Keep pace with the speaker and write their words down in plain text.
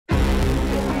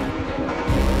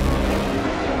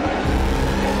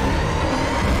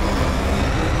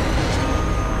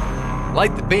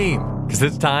Light the beam, because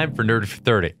it's time for Nerdy for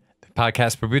 30, the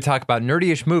podcast where we talk about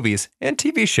nerdy-ish movies and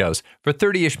TV shows for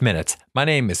 30-ish minutes. My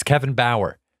name is Kevin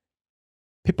Bauer.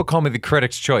 People call me the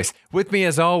critic's choice. With me,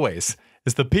 as always,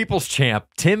 is the people's champ,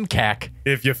 Tim Cack.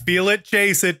 If you feel it,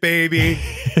 chase it, baby.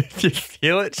 If you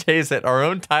feel it, chase it. Our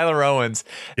own Tyler Owens,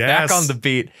 back on the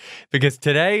beat. Because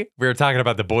today, we're talking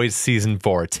about The Boys Season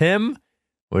 4. Tim,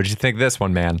 what did you think of this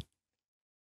one, man?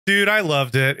 Dude, I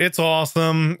loved it. It's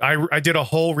awesome. I did a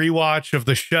whole rewatch of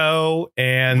the show,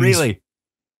 and really,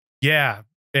 yeah,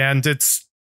 and it's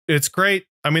great.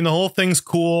 I mean, the whole thing's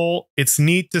cool. It's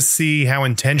neat to see how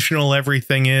intentional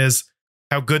everything is,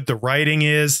 how good the writing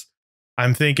is.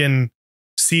 I'm thinking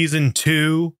season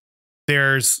 2,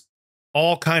 there's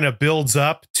all kind of builds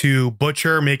up to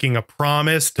Butcher making a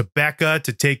promise to Becca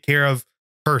to take care of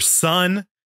her son.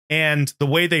 And the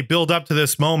way they build up to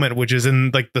this moment, which is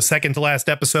in like the second to last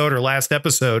episode or last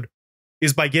episode,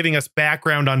 is by giving us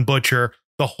background on Butcher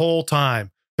the whole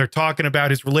time. They're talking about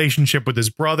his relationship with his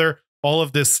brother, all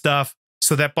of this stuff,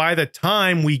 so that by the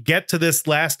time we get to this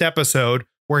last episode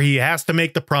where he has to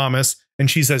make the promise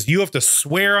and she says, you have to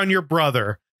swear on your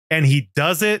brother, and he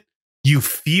does it, you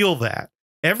feel that.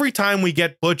 Every time we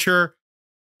get Butcher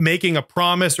making a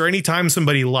promise, or anytime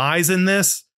somebody lies in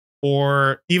this,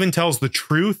 or even tells the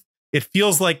truth, it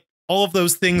feels like all of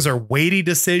those things are weighty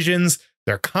decisions.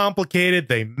 They're complicated.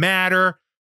 They matter.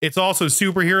 It's also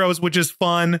superheroes, which is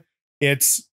fun.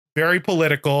 It's very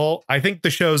political. I think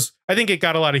it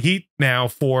got a lot of heat now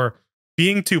for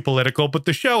being too political, but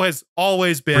the show has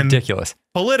always been ridiculous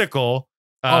political.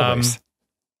 Always.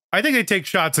 I think they take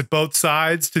shots at both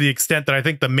sides, to the extent that I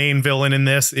think the main villain in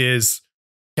this is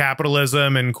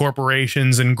capitalism and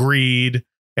corporations and greed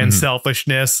and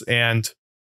selfishness and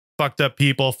fucked up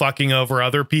people fucking over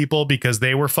other people because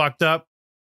they were fucked up,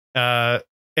 and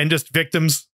just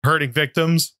victims hurting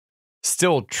victims.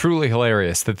 Still truly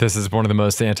hilarious that this is one of the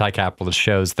most anti-capitalist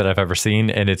shows that I've ever seen,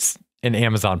 and it's an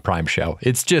Amazon Prime show.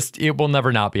 It's just, it will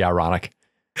never not be ironic.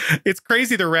 It's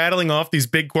crazy they're rattling off these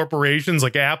big corporations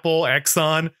like Apple,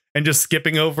 Exxon, and just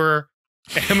skipping over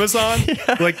Amazon.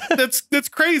 Yeah. Like, that's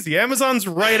crazy. Amazon's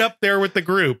right up there with the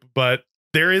group, but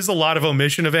there is a lot of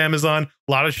omission of Amazon,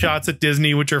 a lot of shots at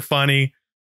Disney, which are funny,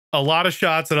 a lot of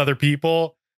shots at other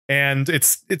people. And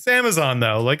it's Amazon,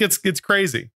 though. Like, it's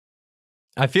crazy.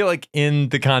 I feel like in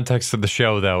the context of the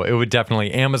show, though, it would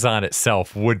definitely, Amazon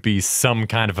itself would be some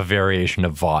kind of a variation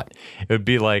of Vought. It would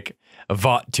be like a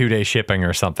Vought 2-day shipping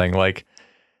or something. Like,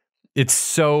 it's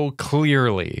so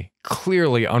clearly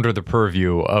under the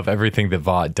purview of everything that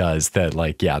Vought does that,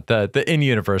 like, yeah, the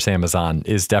in-universe Amazon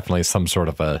is definitely some sort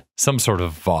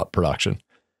of Vought production.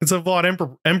 It's a Vought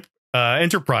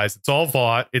enterprise. It's all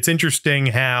Vought. It's interesting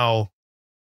how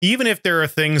even if there are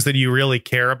things that you really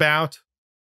care about,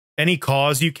 any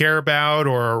cause you care about,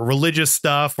 or religious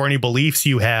stuff, or any beliefs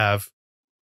you have,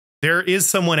 there is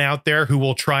someone out there who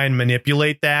will try and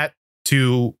manipulate that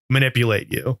to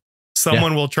manipulate you.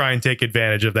 Someone will try and take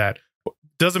advantage of that.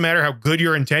 Doesn't matter how good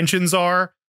your intentions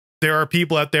are. There are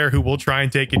people out there who will try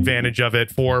and take advantage of it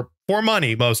for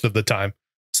money most of the time.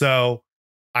 So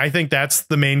I think that's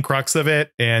the main crux of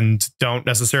it, and don't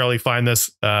necessarily find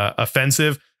this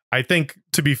offensive. I think,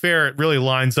 to be fair, it really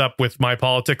lines up with my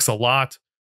politics a lot.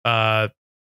 All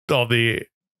the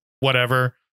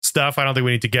whatever stuff. I don't think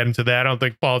we need to get into that. I don't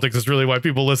think politics is really why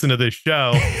people listen to this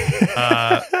show.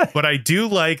 But I do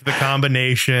like the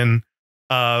combination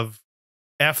of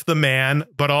F the man,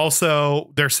 but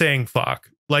also they're saying fuck.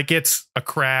 Like, it's a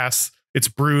crass, it's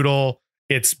brutal,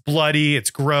 it's bloody, it's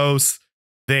gross.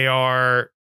 It's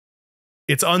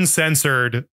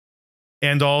uncensored,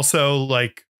 and also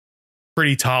like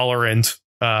pretty tolerant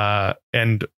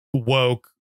and woke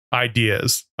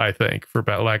ideas, I think, for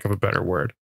lack of a better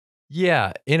word.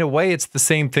 Yeah, in a way, it's the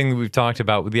same thing that we've talked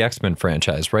about with the X-Men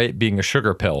franchise, right? Being a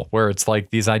sugar pill, where it's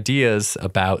like these ideas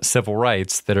about civil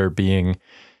rights that are being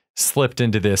slipped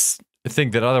into this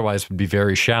thing that otherwise would be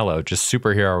very shallow, just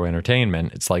superhero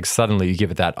entertainment. It's like suddenly you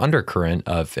give it that undercurrent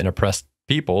of an oppressed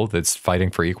people that's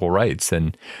fighting for equal rights.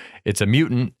 And it's a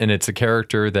mutant, and it's a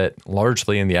character that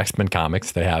largely in the X-Men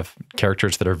comics, they have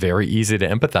characters that are very easy to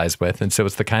empathize with. And so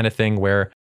it's the kind of thing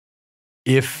where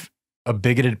if a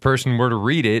bigoted person were to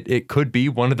read it, it could be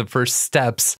one of the first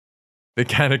steps that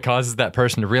kind of causes that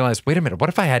person to realize, wait a minute, what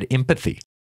if I had empathy?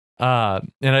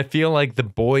 And I feel like The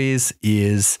Boys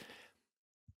is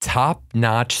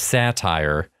top-notch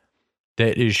satire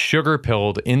that is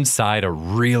sugar-pilled inside a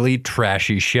really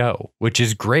trashy show, which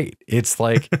is great. It's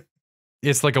like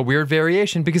it's like a weird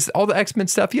variation, because all the X-Men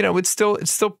stuff, you know, it's still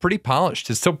pretty polished.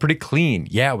 It's still pretty clean.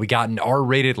 Yeah, we got an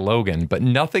R-rated Logan, but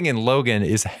nothing in Logan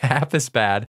is half as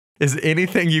bad is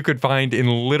anything you could find in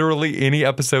literally any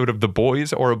episode of The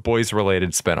Boys or a Boys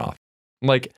related spinoff.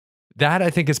 Like that, I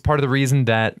think, is part of the reason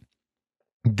that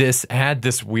this had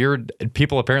this weird,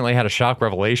 people apparently had a shock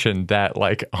revelation that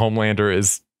like Homelander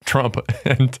is Trump.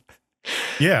 And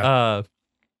yeah,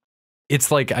 it's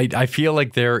like, I feel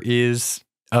like there is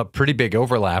a pretty big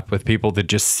overlap with people that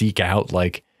just seek out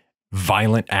like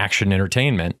violent action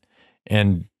entertainment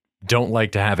and don't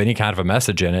like to have any kind of a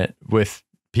message in it, with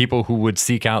people who would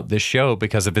seek out this show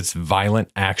because of its violent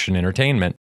action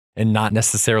entertainment and not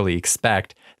necessarily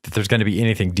expect that there's going to be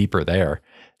anything deeper there.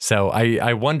 So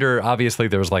I wonder, obviously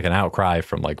there was like an outcry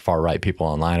from like far right people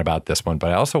online about this one,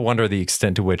 but I also wonder the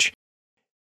extent to which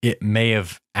it may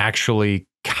have actually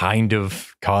kind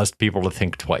of caused people to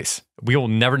think twice. We will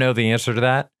never know the answer to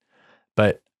that,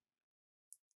 but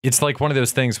it's like one of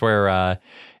those things where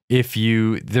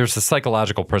there's a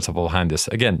psychological principle behind this.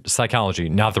 Again, psychology,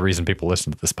 not the reason people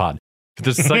listen to this pod, but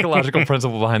there's a psychological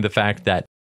principle behind the fact that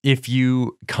if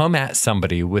you come at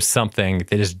somebody with something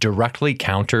that is directly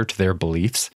counter to their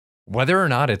beliefs, whether or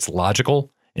not it's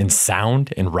logical and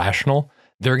sound and rational,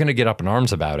 they're going to get up in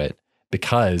arms about it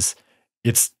because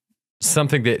it's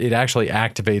something that it actually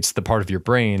activates the part of your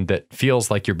brain that feels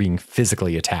like you're being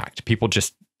physically attacked. People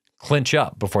just clinch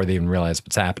up before they even realize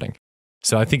what's happening.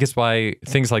 So I think it's why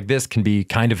things like this can be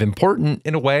kind of important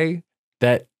in a way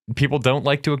that people don't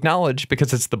like to acknowledge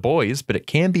because it's The Boys, but it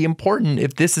can be important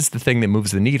if this is the thing that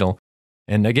moves the needle.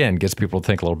 And again, gets people to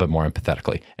think a little bit more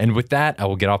empathetically. And with that, I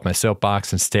will get off my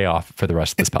soapbox and stay off for the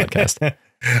rest of this podcast.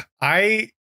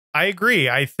 I agree.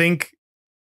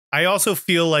 I also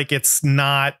feel like it's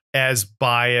not as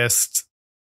biased.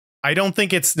 I don't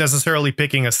think it's necessarily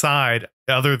picking a side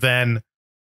other than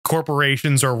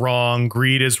corporations are wrong,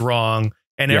 greed is wrong,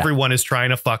 and everyone is trying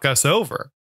to fuck us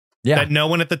over. Yeah. That no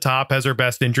one at the top has our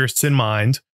best interests in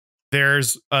mind.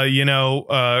 There's,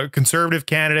 conservative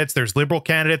candidates. There's liberal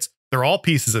candidates. They're all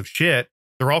pieces of shit.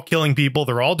 They're all killing people.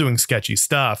 They're all doing sketchy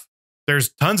stuff.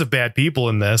 There's tons of bad people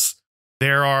in this.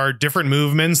 There are different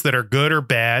movements that are good or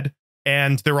bad,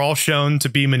 and they're all shown to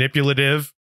be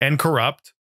manipulative and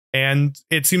corrupt. And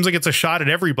it seems like it's a shot at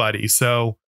everybody.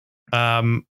 So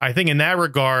I think in that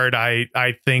regard, I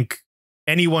think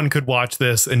anyone could watch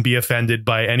this and be offended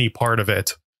by any part of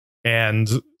it. And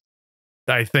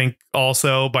I think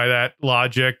also by that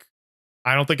logic,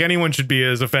 I don't think anyone should be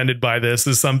as offended by this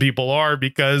as some people are,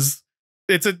 because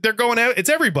they're going out. It's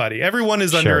everybody. Everyone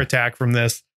is under attack from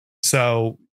this.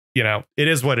 So, it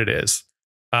is what it is.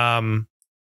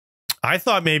 I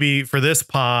thought maybe for this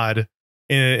pod,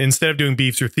 instead of doing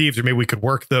beefs or thieves, or maybe we could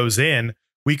work those in,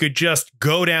 we could just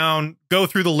go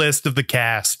through the list of the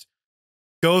cast,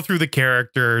 go through the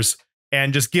characters,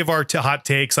 and just give our hot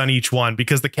takes on each one,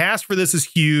 because the cast for this is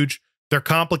huge. They're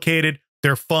complicated.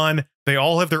 They're fun. They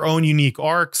all have their own unique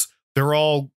arcs. They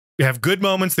have good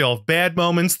moments. They all have bad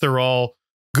moments. They're all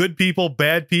good people,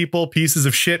 bad people, pieces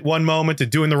of shit one moment and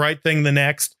doing the right thing the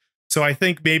next. So I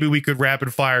think maybe we could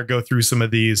rapid fire go through some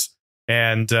of these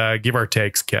and give our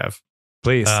takes, Kev.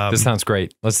 Please. This sounds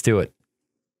great. Let's do it.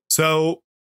 So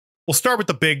we'll start with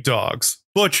the big dogs.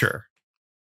 Butcher.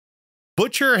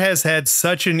 Butcher has had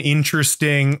such an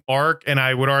interesting arc, and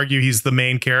I would argue he's the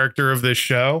main character of this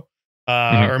show.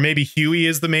 Or maybe Huey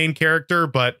is the main character,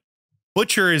 but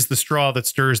Butcher is the straw that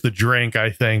stirs the drink, I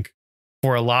think,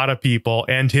 for a lot of people.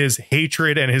 And his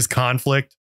hatred and his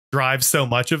conflict drives so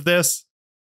much of this.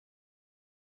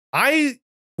 I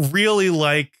really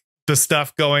like the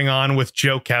stuff going on with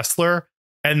Joe Kessler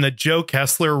and the Joe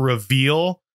Kessler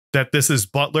reveal that this is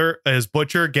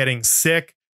Butcher getting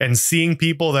sick and seeing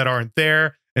people that aren't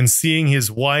there and seeing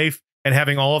his wife and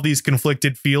having all of these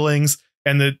conflicted feelings,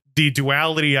 and the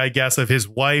duality, I guess, of his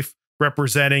wife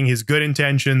representing his good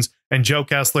intentions and Joe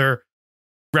Kessler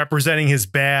representing his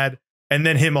bad, and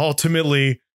then him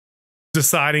ultimately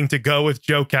deciding to go with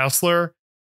Joe Kessler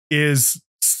is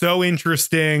so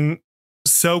interesting,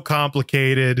 so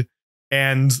complicated,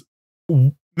 and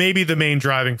maybe the main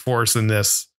driving force in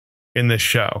this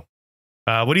show.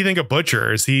 What do you think of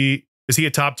Butcher? Is he a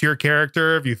top tier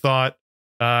character? Have you thought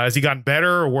has he gotten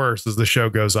better or worse as the show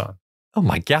goes on? Oh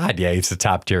my God, yeah, he's a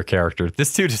top tier character.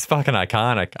 This dude is fucking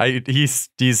iconic.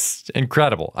 He's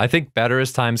incredible. I think better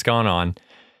as time's gone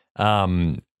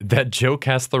on. That Joe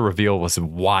Kessler reveal was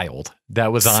wild.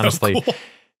 That was honestly so cool.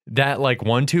 That like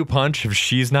 1-2 punch of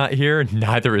she's not here,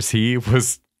 neither is he,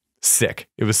 was sick.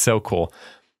 It was so cool.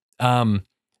 So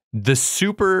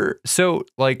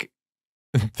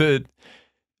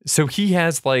he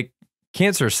has like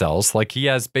cancer cells, like he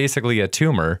has basically a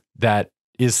tumor that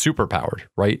is super powered,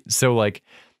 right? So like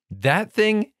that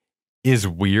thing is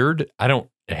weird. I don't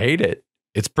hate it,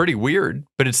 It's pretty weird,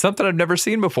 but it's something I've never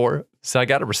seen before. So I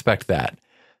got to respect that.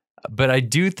 But I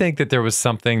do think that there was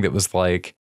something that was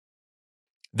like,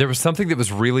 there was something that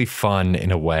was really fun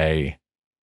in a way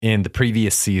in the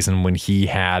previous season when he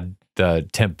had the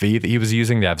Temp V that he was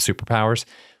using to have superpowers.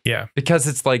 Yeah. Because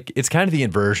it's like, it's kind of the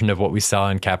inversion of what we saw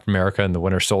in Captain America and the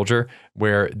Winter Soldier,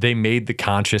 where they made the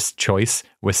conscious choice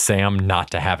with Sam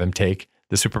not to have him take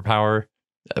the superpower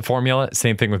formula.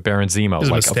 Same thing with Baron Zemo.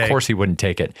 Like, of course he wouldn't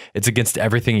take it. It's against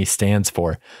everything he stands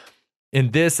for.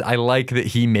 In this, I like that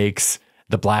he makes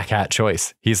the black hat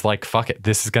choice. He's like, fuck it.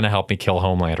 This is going to help me kill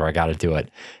Homelander. I got to do it.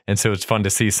 And so it's fun to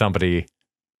see somebody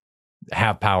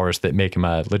have powers that make him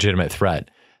a legitimate threat.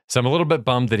 So I'm a little bit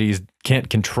bummed that he can't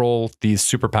control these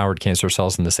superpowered cancer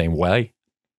cells in the same way.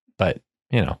 But,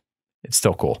 you know, it's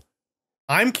still cool.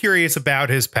 I'm curious about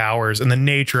his powers and the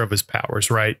nature of his powers,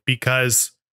 right?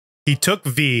 Because he took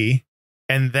V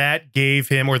and that gave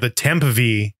him, or the Temp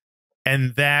V,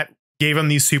 and that gave him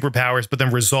these superpowers, but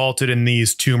then resulted in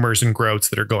these tumors and growths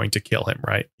that are going to kill him,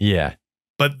 right? Yeah.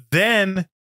 But then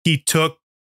he took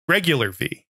regular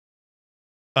V.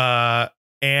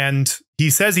 And he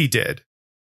says he did.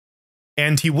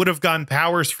 And he would have gotten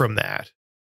powers from that.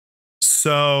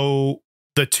 So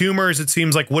the tumors, it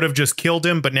seems like, would have just killed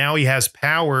him, but now he has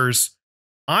powers.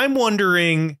 I'm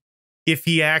wondering if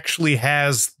he actually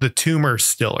has the tumor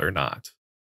still or not,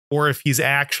 or if he's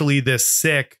actually this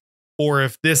sick, or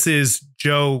if this is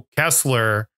Joe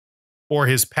Kessler or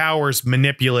his powers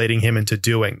manipulating him into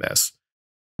doing this.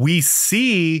 We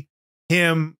see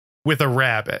him with a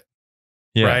rabbit,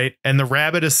 right? And the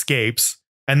rabbit escapes.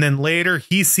 And then later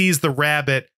he sees the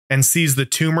rabbit and sees the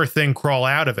tumor thing crawl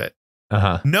out of it.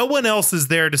 No one else is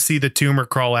there to see the tumor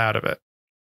crawl out of it.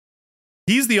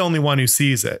 He's the only one who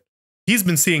sees it. He's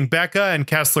been seeing Becca and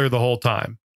Kessler the whole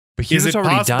time. But he was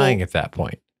already dying at that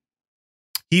point.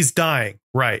 He's dying,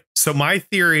 right? So my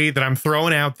theory that I'm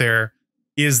throwing out there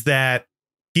is that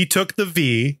he took the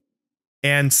V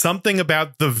and something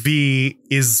about the V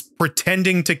is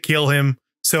pretending to kill him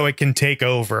so it can take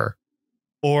over.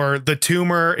 Or the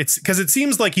tumor, it's because it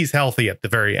seems like he's healthy at the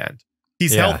very end.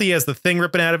 He's healthy as the thing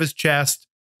ripping out of his chest.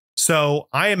 So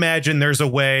I imagine there's a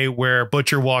way where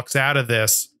Butcher walks out of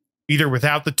this either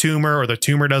without the tumor or the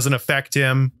tumor doesn't affect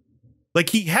him. Like,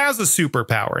 he has a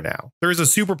superpower now. There's a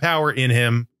superpower in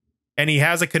him and he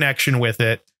has a connection with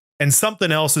it and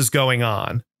something else is going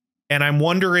on. And I'm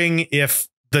wondering if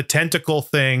the tentacle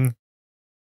thing,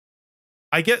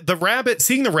 I get the rabbit,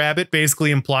 seeing the rabbit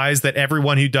basically implies that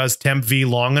everyone who does Temp V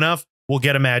long enough will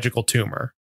get a magical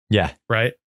tumor. Yeah.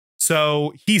 Right.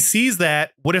 So he sees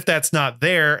that. What if that's not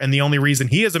there? And the only reason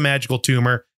he has a magical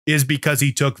tumor is because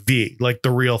he took V, like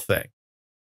the real thing.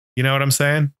 You know what I'm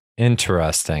saying?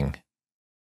 Interesting.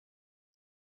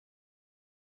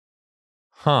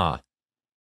 Huh.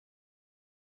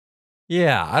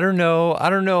 Yeah, I don't know.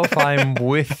 I don't know if I'm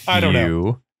with I don't you,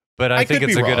 know. But I think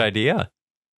it's a good idea.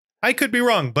 I could be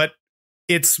wrong, but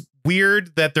it's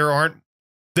weird that there aren't.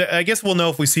 I guess we'll know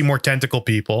if we see more tentacle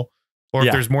people or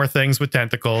if there's more things with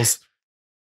tentacles.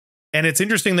 And it's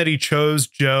interesting that he chose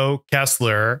Joe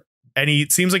Kessler, and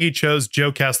it seems like he chose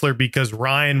Joe Kessler because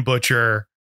Ryan Butcher,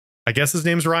 I guess his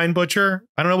name's Ryan Butcher.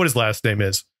 I don't know what his last name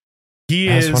is.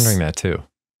 I was wondering that too.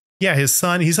 Yeah, his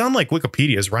son, he's on like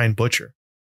Wikipedia as Ryan Butcher.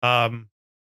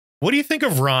 What do you think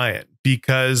of Ryan?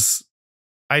 Because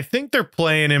I think they're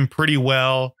playing him pretty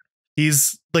well.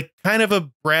 He's like kind of a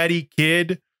bratty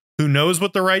kid who knows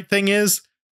what the right thing is,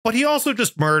 but he also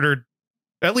just murdered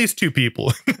at least 2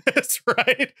 people. That's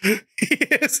right.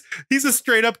 He's a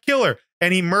straight up killer,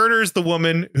 and he murders the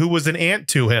woman who was an aunt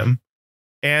to him.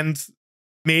 And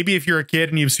maybe if you're a kid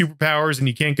and you have superpowers and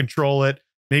you can't control it,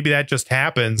 maybe that just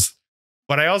happens.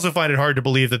 But I also find it hard to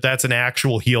believe that that's an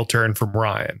actual heel turn from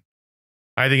Ryan.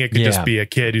 I think it could just be a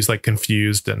kid who's like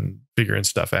confused and figuring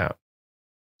stuff out.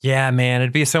 Yeah, man,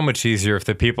 it'd be so much easier if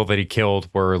the people that he killed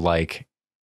were like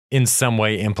in some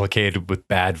way implicated with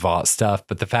bad Vought stuff.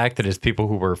 But the fact that it's people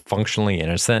who were functionally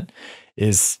innocent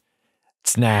it's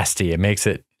nasty. It makes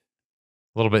it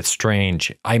a little bit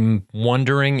strange. I'm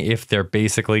wondering if they're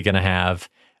basically going to have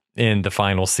in the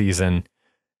final season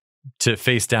to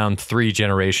face down 3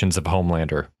 generations of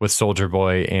Homelander with Soldier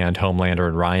Boy and Homelander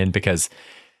and Ryan, because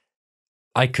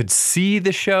I could see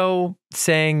the show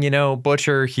saying, you know,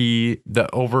 Butcher, the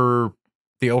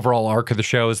overall arc of the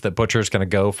show is that Butcher is going to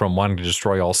go from wanting to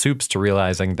destroy all soups to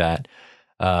realizing that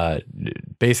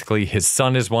basically his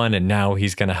son is one, and now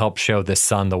he's going to help show this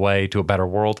son the way to a better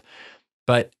world.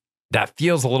 But that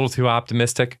feels a little too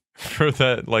optimistic for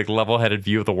the like level-headed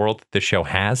view of the world that this show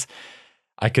has.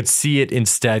 I could see it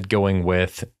instead going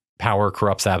with power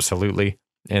corrupts absolutely,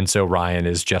 and so Ryan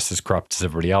is just as corrupt as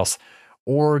everybody else.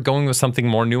 or going with something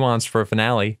more nuanced for a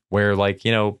finale where, like,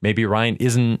 you know, maybe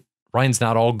Ryan's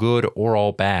not all good or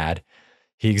all bad.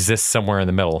 He exists somewhere in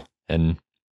the middle, and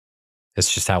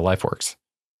it's just how life works.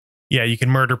 Yeah, you can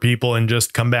murder people and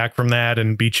just come back from that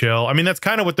and be chill. I mean, that's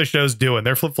kind of what the show's doing.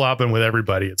 They're flip-flopping with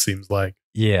everybody, it seems like.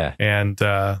 Yeah. And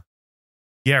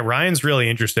yeah, Ryan's really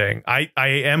interesting. I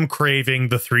am craving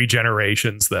the 3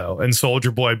 generations, though, and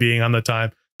Soldier Boy being on the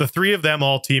time. The 3 of them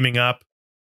all teaming up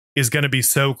is going to be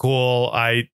so cool.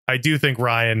 I do think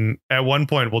Ryan at one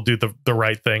point will do the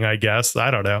right thing, I guess.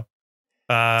 I don't know.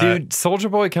 Dude, Soldier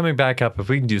Boy coming back up, if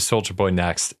we can do Soldier Boy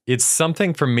next, it's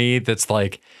something for me that's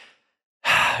like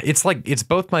it's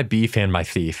both my beef and my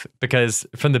thief, because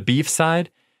from the beef side,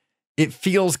 it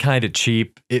feels kind of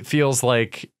cheap. It feels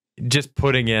like just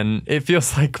it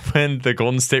feels like when the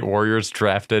Golden State Warriors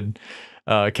drafted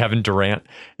Kevin Durant.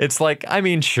 It's like, I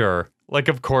mean, sure, like,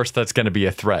 of course that's going to be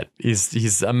a threat.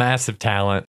 He's a massive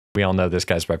talent. We all know this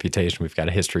guy's reputation. We've got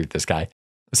a history with this guy.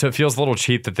 So it feels a little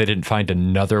cheap that they didn't find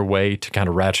another way to kind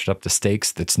of ratchet up the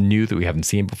stakes that's new that we haven't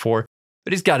seen before.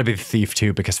 But he's got to be the thief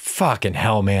too, because fucking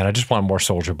hell, man, I just want more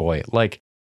Soldier Boy. Like,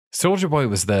 Soldier Boy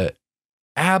was the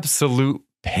absolute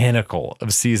pinnacle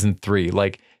of season 3.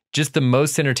 Like, just the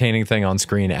most entertaining thing on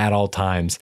screen at all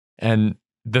times. And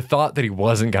the thought that he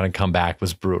wasn't going to come back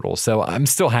was brutal. So I'm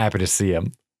still happy to see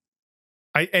him.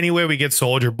 Anyway, we get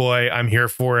Soldier Boy, I'm here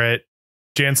for it.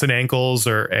 Jensen ankles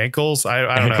or ankles?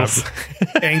 I don't know.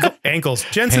 Ankles.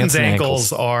 Jensen's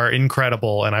ankles are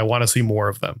incredible, and I want to see more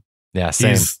of them. Yeah,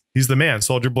 same. He's the man.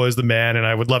 Soldier Boy's the man, and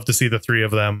I would love to see the 3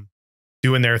 of them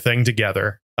doing their thing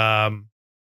together. One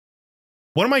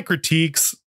of my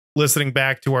critiques listening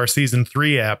back to our season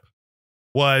 3 ep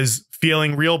was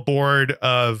feeling real bored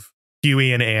of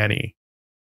Huey and Annie.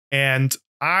 And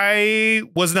I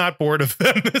was not bored of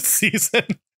them this season.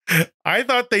 I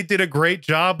thought they did a great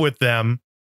job with them.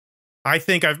 I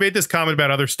think I've made this comment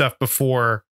about other stuff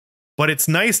before, but it's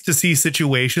nice to see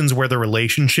situations where the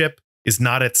relationship is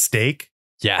not at stake.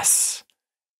 Yes.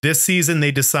 This season,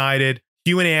 they decided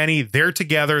Hugh and Annie, they're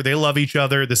together. They love each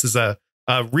other. This is a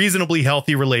reasonably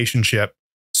healthy relationship.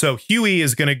 So Huey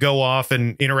is going to go off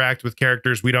and interact with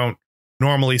characters we don't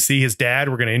normally see. His dad,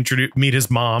 we're going to meet his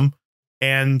mom.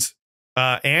 And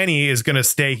Annie is going to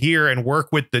stay here and work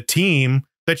with the team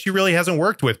that she really hasn't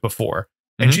worked with before.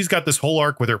 And she's got this whole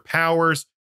arc with her powers.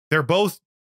 They're both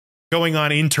going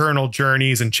on internal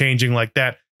journeys and changing like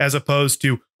that, as opposed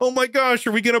to, oh my gosh,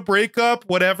 are we going to break up?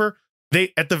 Whatever.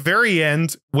 They, at the very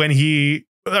end, when the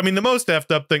most effed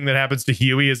up thing that happens to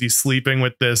Huey is he's sleeping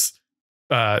with this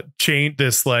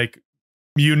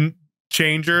mutant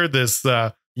changer, this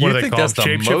what you do they think call that's the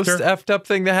shapeshifter? Most effed up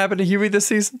thing that happened to Huey this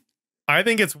season? I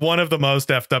think it's one of the most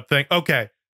effed up thing. Okay.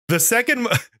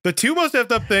 The 2 most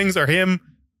effed up things are him,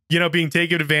 being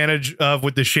taken advantage of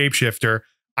with the shapeshifter.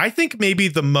 I think maybe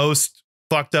the most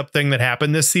fucked up thing that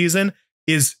happened this season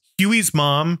is Huey's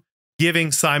mom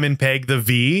giving Simon Pegg the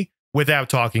V without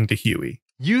talking to Huey.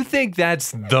 You think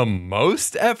that's the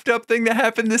most effed up thing that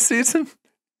happened this season?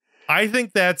 I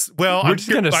think that's, well, we're just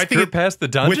going to skirt past the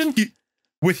dungeon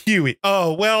with Huey.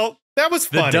 Oh, well, that was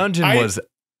funny. The dungeon was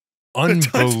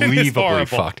unbelievably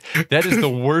fucked. That is the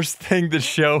worst thing the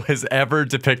show has ever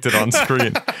depicted on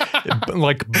screen.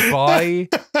 Like, by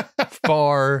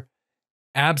far,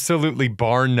 absolutely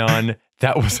bar none.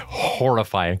 That was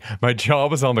horrifying. My jaw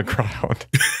was on the ground.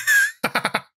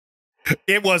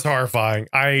 It was horrifying.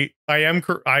 I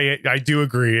do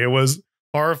agree. It was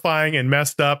horrifying and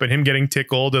messed up, and him getting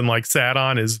tickled and like sat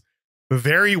on is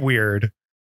very weird.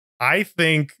 I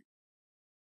thought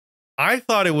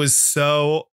it was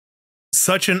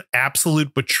such an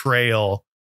absolute betrayal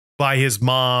by his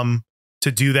mom to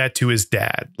do that to his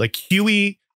dad. Like,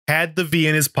 Huey had the V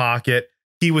in his pocket.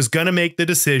 He was going to make the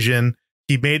decision.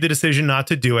 He made the decision not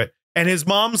to do it. And his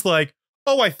mom's like,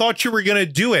 oh, I thought you were going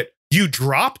to do it. You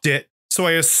dropped it. So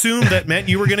I assumed that meant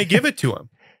you were going to give it to him.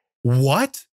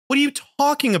 What? What are you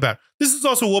talking about? This is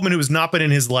also a woman who has not been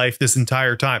in his life this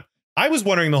entire time. I was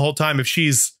wondering the whole time if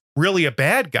she's really a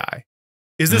bad guy.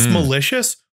 Is this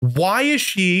malicious? Why is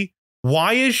she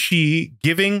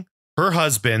giving her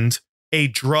husband a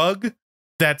drug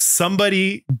that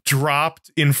somebody dropped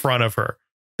in front of her?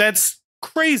 That's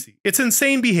crazy. It's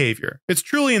insane behavior. It's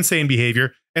truly insane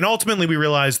behavior. And ultimately we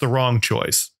realize the wrong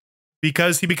choice,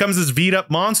 because he becomes this beat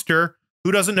up monster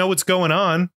who doesn't know what's going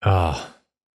on. Oh,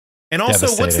 and also,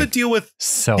 what's the deal with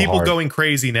people going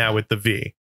crazy now with the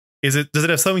V? Does it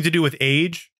have something to do with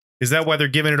age? Is that why they're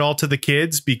giving it all to the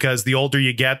kids? Because the older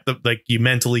you get, you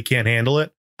mentally can't handle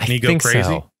it and you go crazy?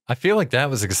 So. I feel like that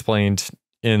was explained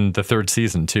in the 3rd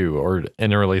season too, or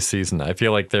an early season. I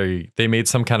feel like they made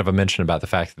some kind of a mention about the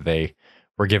fact that they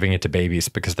we're giving it to babies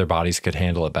because their bodies could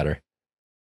handle it better.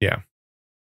 Yeah.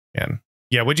 And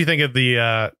yeah, what'd you think of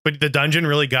but the dungeon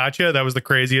really got you? That was the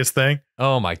craziest thing.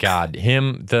 Oh my God.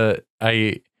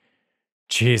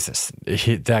 Jesus,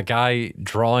 that guy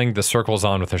drawing the circles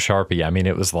on with a Sharpie. I mean,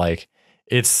 it was like,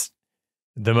 it's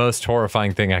the most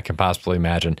horrifying thing I can possibly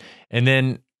imagine. And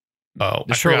then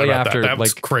shortly after, that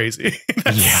was crazy.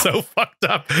 That's so fucked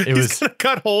up. He's gonna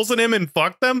cut holes in him and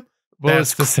fuck them. Well,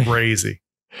 that's crazy.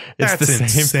 It's the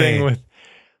same thing with.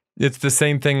 It's the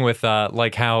same thing with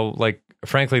like how, like,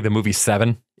 frankly, the movie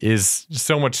Seven is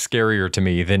so much scarier to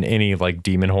me than any like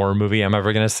demon horror movie I'm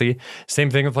ever gonna see. Same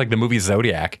thing with like the movie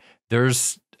Zodiac.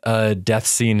 There's a death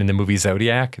scene in the movie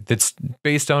Zodiac that's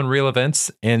based on real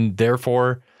events, and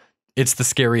therefore it's the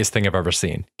scariest thing I've ever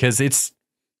seen because it's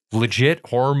legit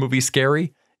horror movie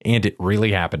scary and it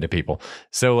really happened to people.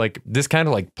 So like this kind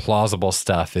of like plausible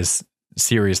stuff is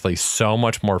seriously so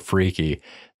much more freaky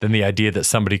than the idea that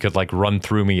somebody could like run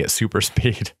through me at super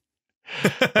speed.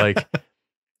 Like,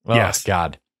 oh yes.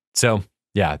 God. So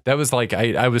yeah, that was like,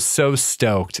 I was so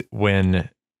stoked when,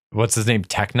 what's his name?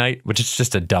 Tech Knight, which is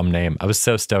just a dumb name. I was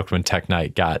so stoked when Tech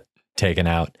Knight got taken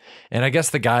out. And I guess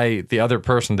the other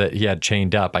person that he had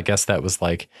chained up, I guess that was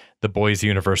like the Boys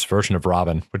Universe version of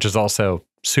Robin, which is also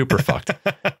super fucked.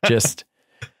 Just,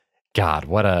 God,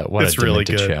 what a really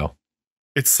good show.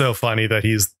 It's so funny that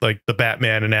he's like the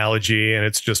Batman analogy, and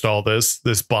it's just all this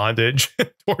bondage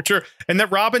torture, and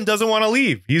that Robin doesn't want to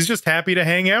leave. He's just happy to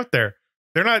hang out there.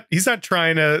 They're not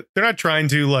trying to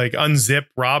like unzip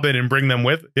Robin and bring them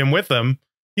with them.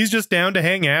 He's just down to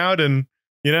hang out, and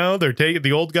you know,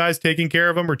 the old guy's taking care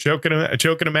of him or choking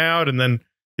him out, and then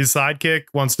his sidekick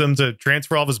wants them to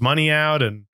transfer all of his money out,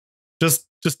 and just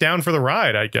down for the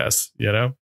ride, I guess, you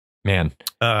know. Man,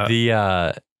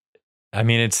 I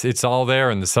mean, it's all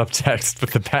there in the subtext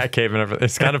with the Batcave and everything.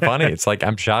 It's kind of funny. It's like,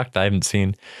 I'm shocked I haven't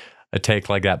seen a take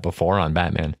like that before on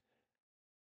Batman.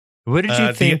 What did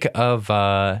you think of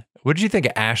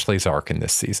Ashley's arc in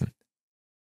this season?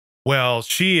 Well,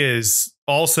 she is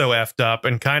also effed up,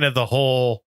 and kind of the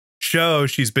whole show,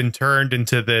 she's been turned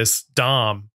into this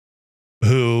dom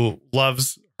who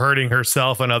loves hurting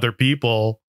herself and other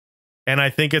people. And I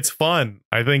think it's fun.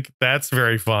 I think that's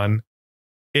very fun.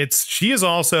 She is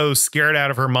also scared out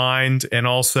of her mind, and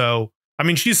also, I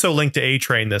mean, she's so linked to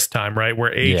A-Train this time, right?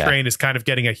 Where A-Train is kind of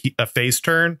getting a face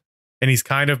turn, and he's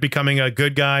kind of becoming a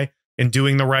good guy and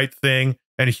doing the right thing,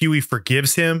 and Huey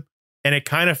forgives him, and it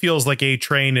kind of feels like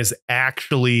A-Train is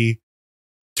actually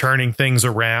turning things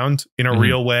around in a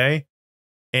real way.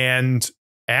 And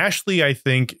Ashley, I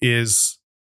think, is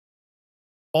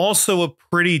also a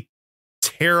pretty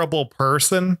terrible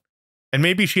person, and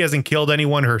maybe she hasn't killed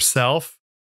anyone herself,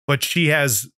 but she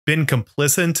has been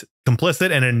complicit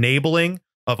and enabling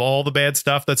of all the bad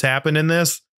stuff that's happened in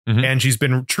this. And she's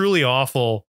been truly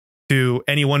awful to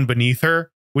anyone beneath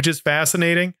her, which is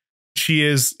fascinating.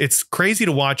 It's crazy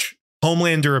to watch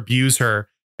Homelander abuse her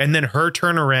and then her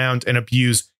turn around and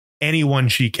abuse anyone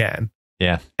she can.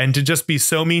 Yeah. And to just be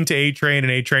so mean to A-Train,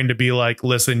 and A-Train to be like,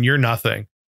 listen, you're nothing.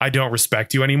 I don't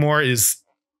respect you anymore is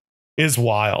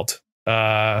wild.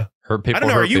 Hurt people. I don't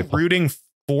know. Are you rooting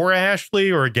for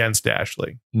Ashley or against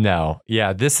Ashley? No.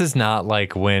 Yeah, this is not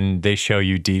like when they show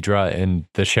you Deidre in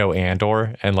the show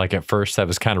Andor, and like at first I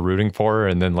was kind of rooting for her,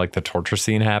 and then like the torture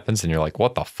scene happens and you're like,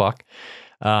 what the fuck?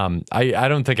 I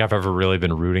don't think I've ever really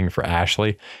been rooting for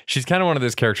Ashley. She's kind of one of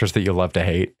those characters that you love to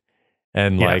hate.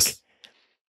 And like,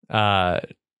 I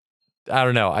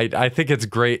don't know. I think it's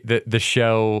great that the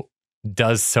show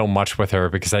does so much with her,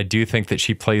 because I do think that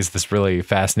she plays this really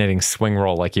fascinating swing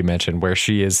role, like you mentioned, where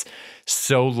she is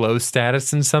so low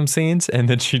status in some scenes, and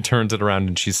then she turns it around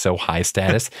and she's so high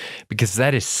status, because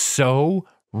that is so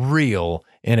real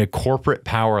in a corporate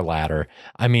power ladder.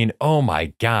 I mean, oh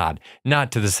my God,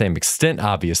 not to the same extent,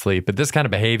 obviously, but this kind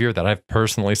of behavior that I've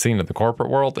personally seen in the corporate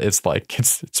world, it's like,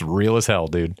 it's real as hell,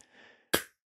 dude.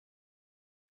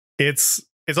 It's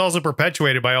also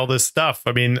perpetuated by all this stuff.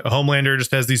 I mean, Homelander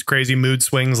just has these crazy mood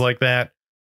swings like that,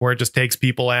 where it just takes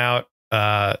people out.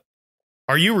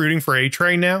 Are you rooting for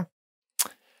A-Train now?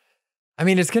 I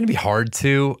mean, it's going to be hard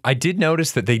to. I did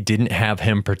notice that they didn't have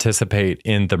him participate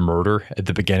in the murder at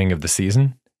the beginning of the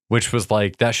season, which was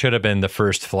like, that should have been the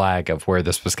first flag of where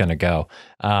this was going to go.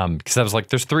 Because I was like,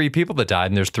 there's 3 people that died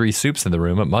and there's 3 soups in the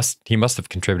room. He must have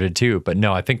contributed too. But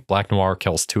no, I think Black Noir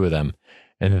kills 2 of them,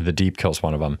 and then the Deep kills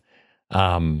 1 of them.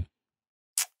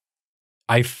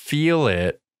 I feel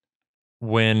it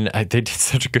when they did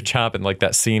such a good job in like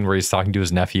that scene where he's talking to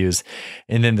his nephews,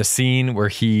 and then the scene where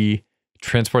he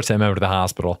transports him over to the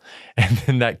hospital, and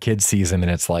then that kid sees him,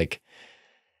 and it's like,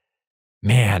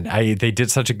 Man, they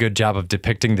did such a good job of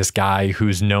depicting this guy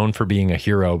who's known for being a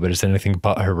hero, but is anything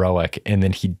but heroic. And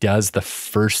then he does the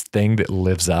first thing that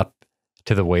lives up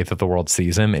to the way that the world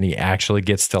sees him. And he actually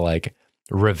gets to like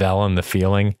revel in the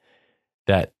feeling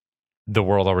that the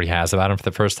world already has about him for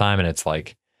the first time. And it's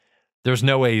like, there's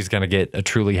no way he's going to get a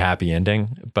truly happy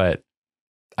ending, but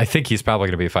I think he's probably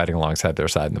going to be fighting alongside their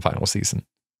side in the final season.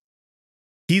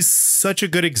 He's such a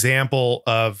good example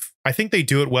of, I think they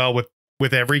do it well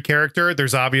with every character.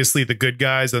 There's obviously the good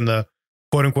guys and the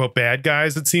quote unquote bad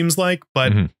guys, it seems like,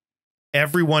 but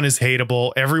everyone is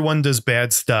hateable. Everyone does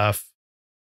bad stuff.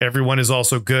 Everyone is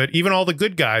also good. Even all the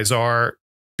good guys are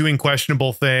doing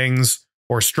questionable things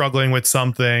or struggling with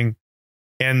something.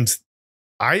 And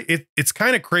it's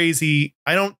kind of crazy.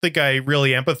 I don't think I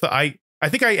really empathize. I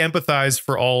think I empathize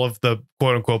for all of the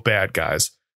quote unquote bad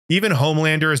guys. Even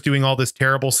Homelander is doing all this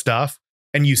terrible stuff,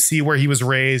 and you see where he was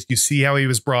raised. You see how he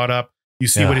was brought up. You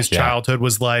see what his childhood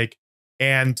was like.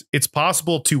 And it's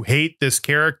possible to hate this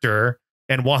character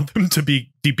and want them to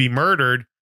be murdered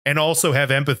and also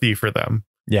have empathy for them.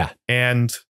 Yeah.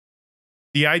 And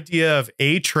the idea of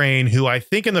A-Train, who I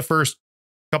think in the first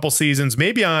couple seasons,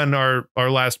 maybe on our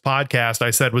last podcast,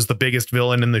 I said was the biggest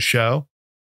villain in the show.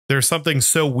 There's something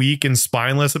so weak and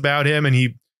spineless about him, and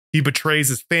he betrays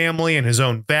his family and his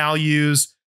own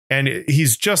values, and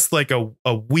he's just like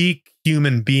a weak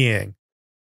human being.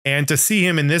 And to see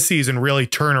him in this season really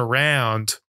turn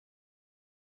around,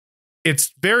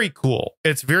 it's very cool.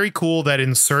 It's very cool that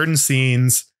in certain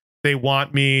scenes they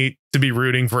want me to be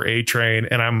rooting for A-Train,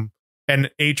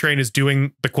 and A-Train is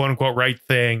doing the quote unquote right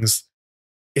things.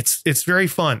 It's very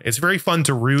fun. It's very fun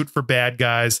to root for bad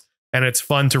guys, and it's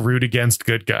fun to root against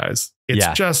good guys. It's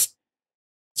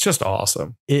just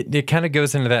awesome. It kind of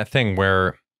goes into that thing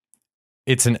where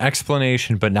it's an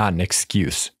explanation, but not an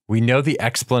excuse. We know the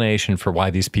explanation for why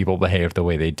these people behave the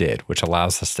way they did, which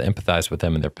allows us to empathize with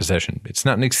them in their position. It's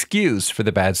not an excuse for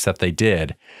the bad stuff they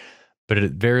did, but it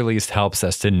at very least helps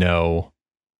us to know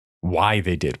why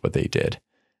they did what they did.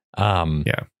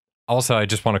 Also, I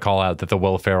just want to call out that the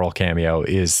Will Ferrell cameo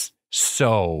is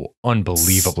so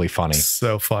unbelievably funny.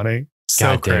 So funny.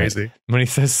 So crazy. When he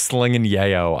says slinging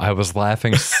yayo, I was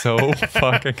laughing so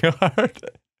fucking hard.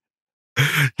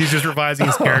 He's just revising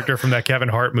his character from that Kevin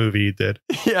Hart movie he did.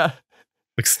 Yeah.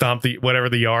 Like Stomp the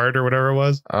Yard or whatever it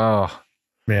was. Oh,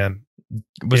 man.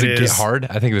 Was it Get Hard?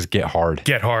 I think it was Get Hard.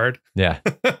 Get Hard. Yeah.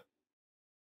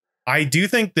 I do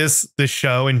think this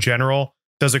show in general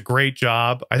does a great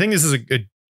job. I think this is a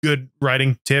good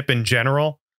writing tip in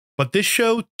general, but this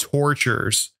show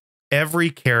tortures every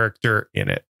character in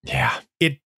it. Yeah.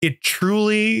 It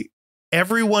truly,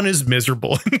 everyone is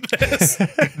miserable in this.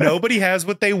 Nobody has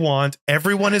what they want.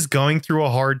 Everyone is going through a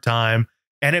hard time,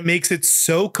 and it makes it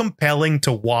so compelling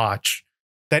to watch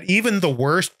that even the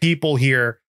worst people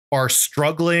here are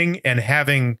struggling and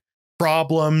having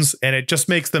problems, and it just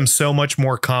makes them so much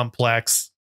more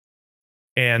complex.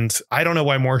 And I don't know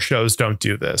why more shows don't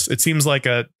do this. It seems like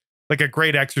a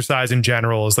great exercise in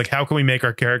general is like, how can we make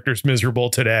our characters miserable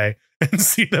today and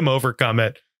see them overcome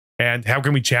it? And how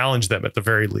can we challenge them at the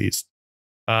very least?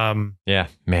 Yeah,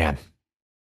 man.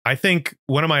 I think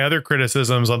one of my other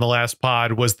criticisms on the last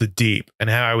pod was the Deep and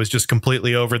how I was just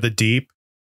completely over the Deep.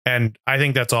 And I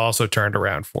think that's also turned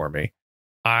around for me.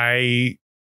 I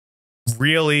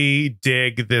really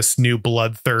dig this new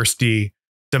bloodthirsty,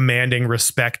 demanding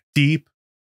respect Deep.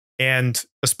 And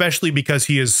especially because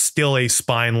he is still a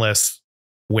spineless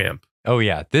wimp. Oh,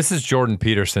 yeah. This is Jordan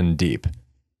Peterson Deep.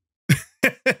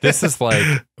 This is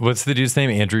like, what's the dude's name?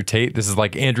 Andrew Tate. This is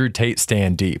like Andrew Tate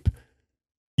Stan Deep.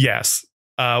 Yes.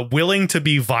 Willing to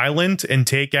be violent and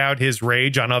take out his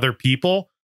rage on other people,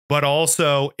 but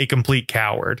also a complete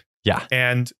coward. Yeah.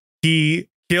 And he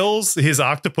kills his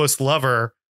octopus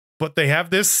lover, but they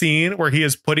have this scene where he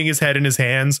is putting his head in his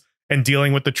hands and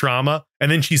dealing with the trauma,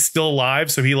 and then she's still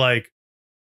alive. So he like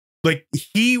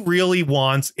he really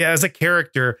wants, as a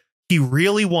character, he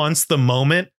really wants the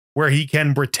moment where he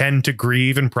can pretend to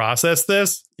grieve and process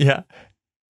this. Yeah.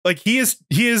 Like he is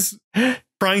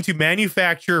trying to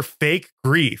manufacture fake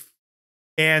grief,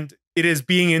 and it is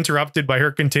being interrupted by her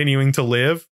continuing to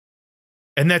live.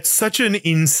 And that's such an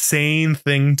insane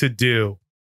thing to do.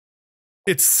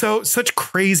 It's such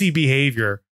crazy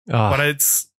behavior, but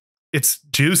it's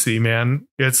juicy, man.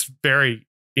 It's very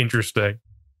interesting.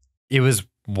 It was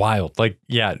wild. Like,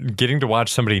 yeah, getting to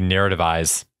watch somebody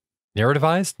narrativize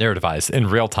in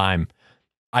real time.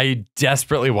 I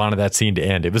desperately wanted that scene to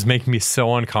end. It was making me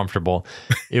so uncomfortable.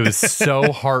 It was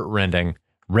so heart-rending.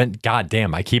 God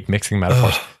damn, I keep mixing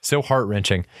metaphors. So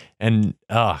heart-wrenching. And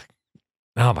oh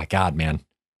my God, man.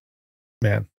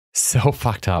 Man. So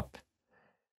fucked up.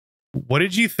 What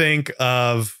did you think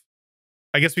of?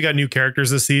 I guess we got new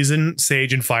characters this season,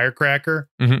 Sage and Firecracker,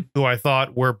 who I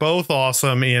thought were both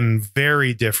awesome in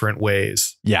very different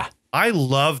ways. Yeah. I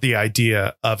love the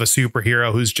idea of a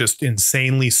superhero who's just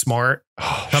insanely smart,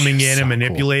 coming in and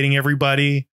manipulating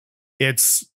everybody.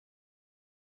 It's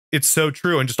so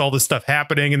true. And just all this stuff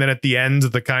happening. And then at the end,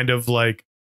 the kind of like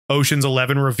Ocean's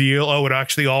 11 reveal, oh, it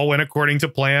actually all went according to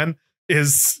plan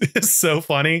is so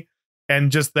funny.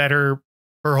 And just that her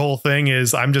whole thing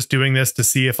is, I'm just doing this to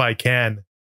see if I can,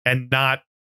 and not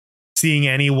seeing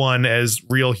anyone as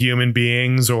real human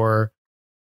beings or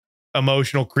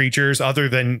emotional creatures other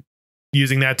than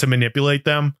using that to manipulate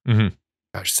them.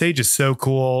 Gosh, Sage is so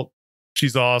cool.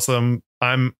 She's awesome.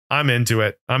 I'm into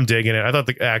it. I'm digging it. I thought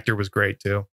the actor was great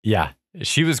too. Yeah,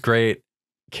 she was great.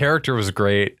 Character was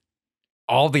great.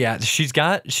 All the she's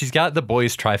got the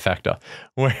boys trifecta,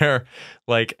 where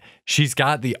like she's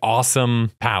got the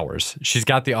awesome powers. She's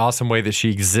got the awesome way that she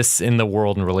exists in the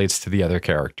world and relates to the other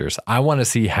characters. I want to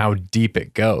see how deep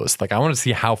it goes. Like I want to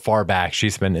see how far back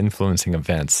she's been influencing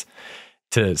events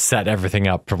to set everything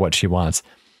up for what she wants.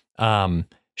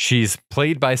 She's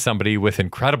played by somebody with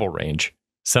incredible range,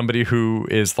 somebody who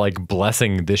is like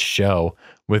blessing this show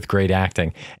with great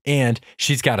acting. And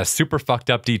she's got a super fucked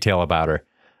up detail about her.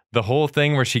 The whole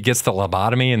thing where she gets the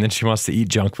lobotomy and then she wants to eat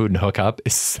junk food and hook up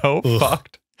is so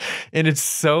fucked. And it's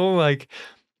so like,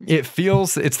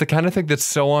 it's the kind of thing that's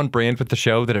so on brand with the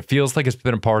show that it feels like it's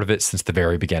been a part of it since the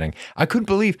very beginning. I couldn't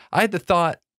believe, I had the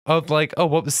thought of like, oh,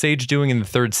 what was Sage doing in the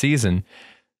third season?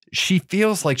 She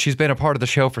feels like she's been a part of the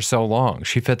show for so long.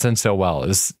 She fits in so well. It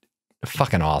was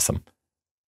fucking awesome.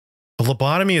 The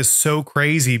lobotomy is so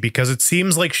crazy because it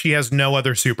seems like she has no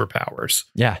other superpowers.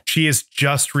 Yeah. She is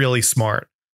just really smart.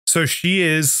 So she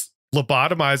is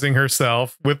lobotomizing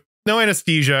herself with no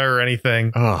anesthesia or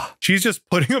anything. She's just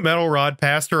putting a metal rod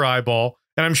past her eyeball.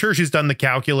 And I'm sure she's done the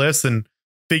calculus and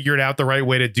figured out the right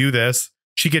way to do this.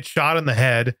 She gets shot in the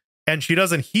head and she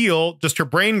doesn't heal, just her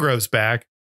brain grows back.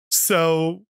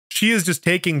 So she is just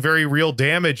taking very real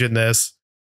damage in this.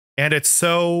 And it's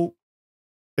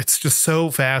just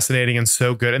so fascinating and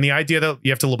so good. And the idea that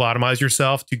you have to lobotomize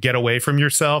yourself to get away from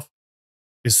yourself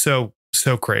is so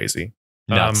crazy.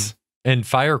 Nuts. And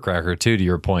Firecracker, too, to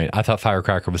your point. I thought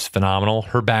Firecracker was phenomenal.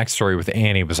 Her backstory with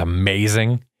Annie was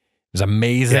amazing. It was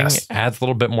amazing. Yes. Adds a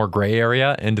little bit more gray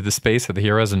area into the space of the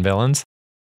heroes and villains.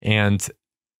 And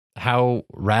how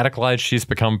radicalized she's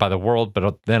become by the world,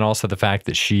 but then also the fact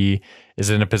that she is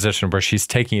in a position where she's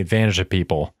taking advantage of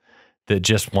people that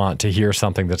just want to hear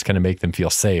something that's going to make them feel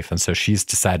safe. And so she's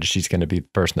decided she's going to be the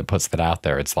person that puts that out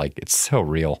there. It's like, it's so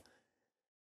real.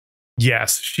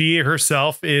 Yes, she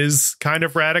herself is kind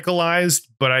of radicalized,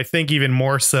 but I think even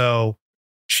more so,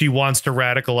 she wants to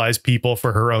radicalize people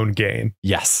for her own gain.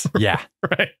 Yes. Yeah.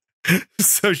 Right.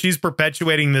 So she's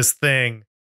perpetuating this thing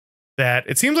that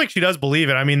it seems like she does believe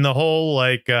it. I mean, the whole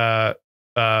like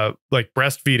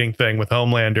breastfeeding thing with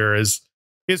Homelander is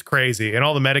crazy, and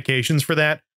all the medications for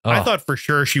that. I thought for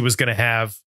sure she was going to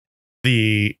have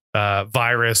the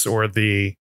virus or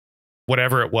the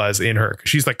whatever it was in her.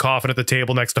 She's like coughing at the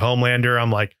table next to Homelander.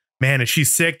 I'm like, man, is she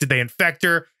sick? Did they infect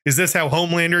her? Is this how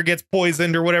Homelander gets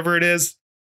poisoned or whatever it is?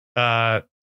 Yeah,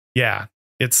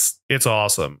 it's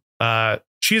awesome.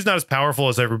 She's not as powerful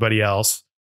as everybody else.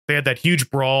 They had that huge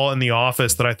brawl in the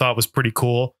office that I thought was pretty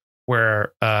cool,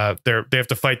 where they have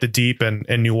to fight the Deep and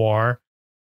Noir.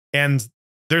 And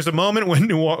there's a moment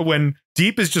when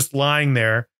Deep is just lying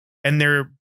there, and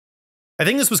I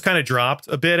think this was kind of dropped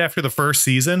a bit after the first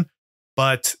season,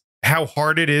 but how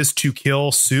hard it is to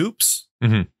kill Soups,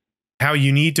 how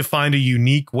you need to find a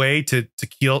unique way to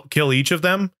kill each of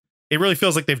them. It really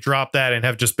feels like they've dropped that and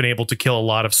have just been able to kill a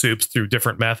lot of Soups through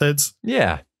different methods.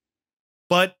 Yeah.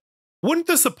 But wouldn't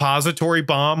the suppository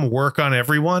bomb work on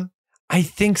everyone? I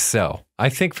think so. I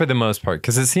think for the most part,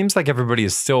 because it seems like everybody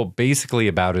is still basically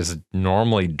about as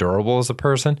normally durable as a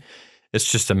person. It's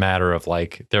just a matter of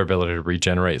like their ability to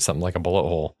regenerate something like a bullet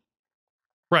hole.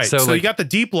 Right. So like, you got the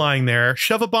Deep lying there,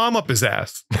 shove a bomb up his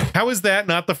ass. How is that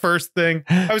not the first thing?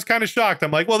 I was kind of shocked.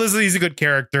 I'm like, well, he's a good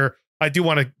character. I do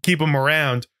want to keep him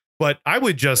around, but I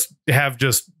would just have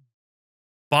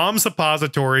bomb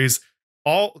suppositories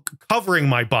all covering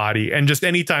my body, and just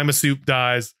anytime a Soup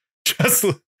dies,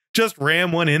 just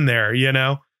ram one in there, you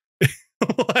know?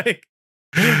 like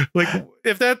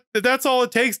if that's all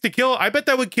it takes to kill, I bet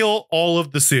that would kill all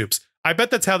of the Soups. I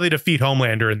bet that's how they defeat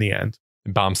Homelander in the end.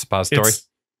 Bomb suppository.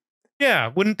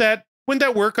 Yeah, wouldn't that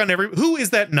work on who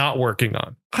is that not working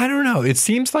on? I don't know. It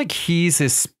seems like he's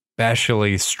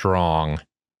especially strong.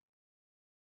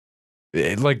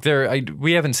 Like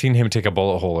we haven't seen him take a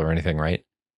bullet hole or anything, right?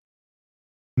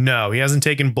 No, he hasn't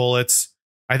taken bullets.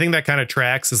 I think that kind of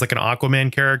tracks as like an Aquaman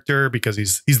character because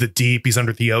he's the deep, he's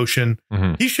under the ocean.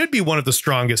 Mhm. He should be one of the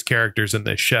strongest characters in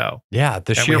this show. Yeah,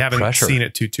 the And sheer we haven't pressure. seen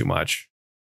it too much.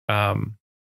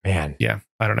 Man, Yeah,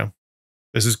 I don't know.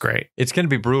 This is great. it's going to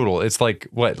be brutal. It's like,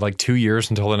 what, like 2 years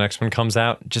until the next one comes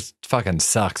out? Just fucking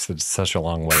sucks. It's such a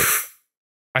long wait.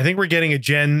 I think we're getting a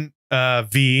Gen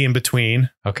V in between.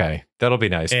 Okay, that'll be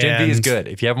nice. Gen V is And- good.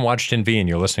 If you haven't watched Gen V and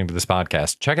you're listening to this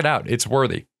podcast, check it out. It's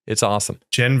worthy. It's awesome.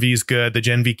 Gen V's good. The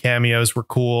Gen V cameos were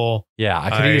cool. Yeah, I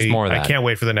could use more of that. I can't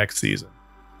wait for the next season.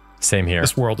 Same here.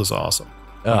 This world is awesome.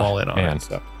 I'm Ugh, all in on man. it.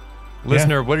 So.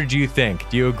 Listener, what did you think?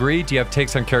 Do you agree? Do you have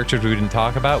takes on characters we didn't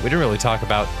talk about? We didn't really talk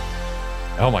about,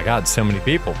 oh my God, so many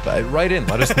people. But write in.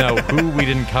 Let us know who we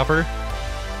didn't cover.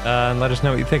 And let us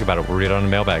know what you think about it. We'll read it on a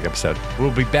mailbag episode.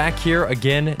 We'll be back here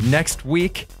again next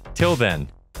week. Till then,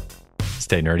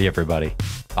 stay nerdy, everybody.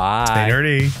 Bye. Stay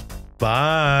nerdy.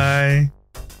 Bye.